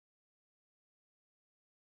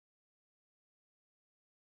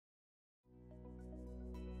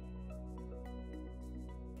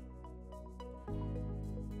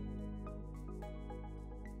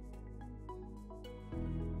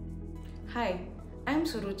Hi, I am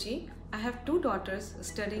Suruchi. I have two daughters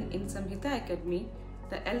studying in Samhita Academy,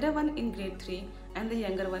 the elder one in grade 3 and the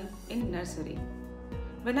younger one in nursery.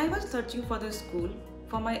 When I was searching for the school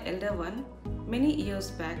for my elder one many years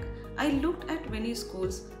back, I looked at many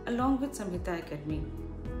schools along with Samhita Academy.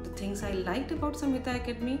 The things I liked about Samhita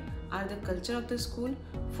Academy are the culture of the school,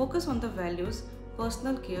 focus on the values,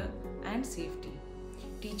 personal care and safety.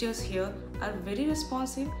 Teachers here are very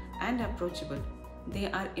responsive and approachable.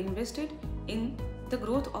 They are invested in the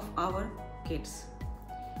growth of our kids.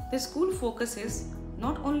 The school focuses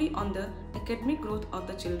not only on the academic growth of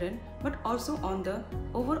the children but also on the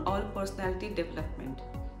overall personality development.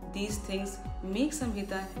 These things make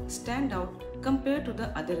Samhita stand out compared to the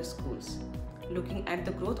other schools. Looking at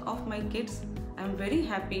the growth of my kids, I am very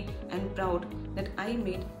happy and proud that I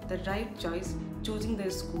made the right choice choosing the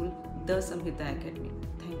school, the Samhita Academy.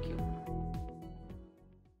 Thank you.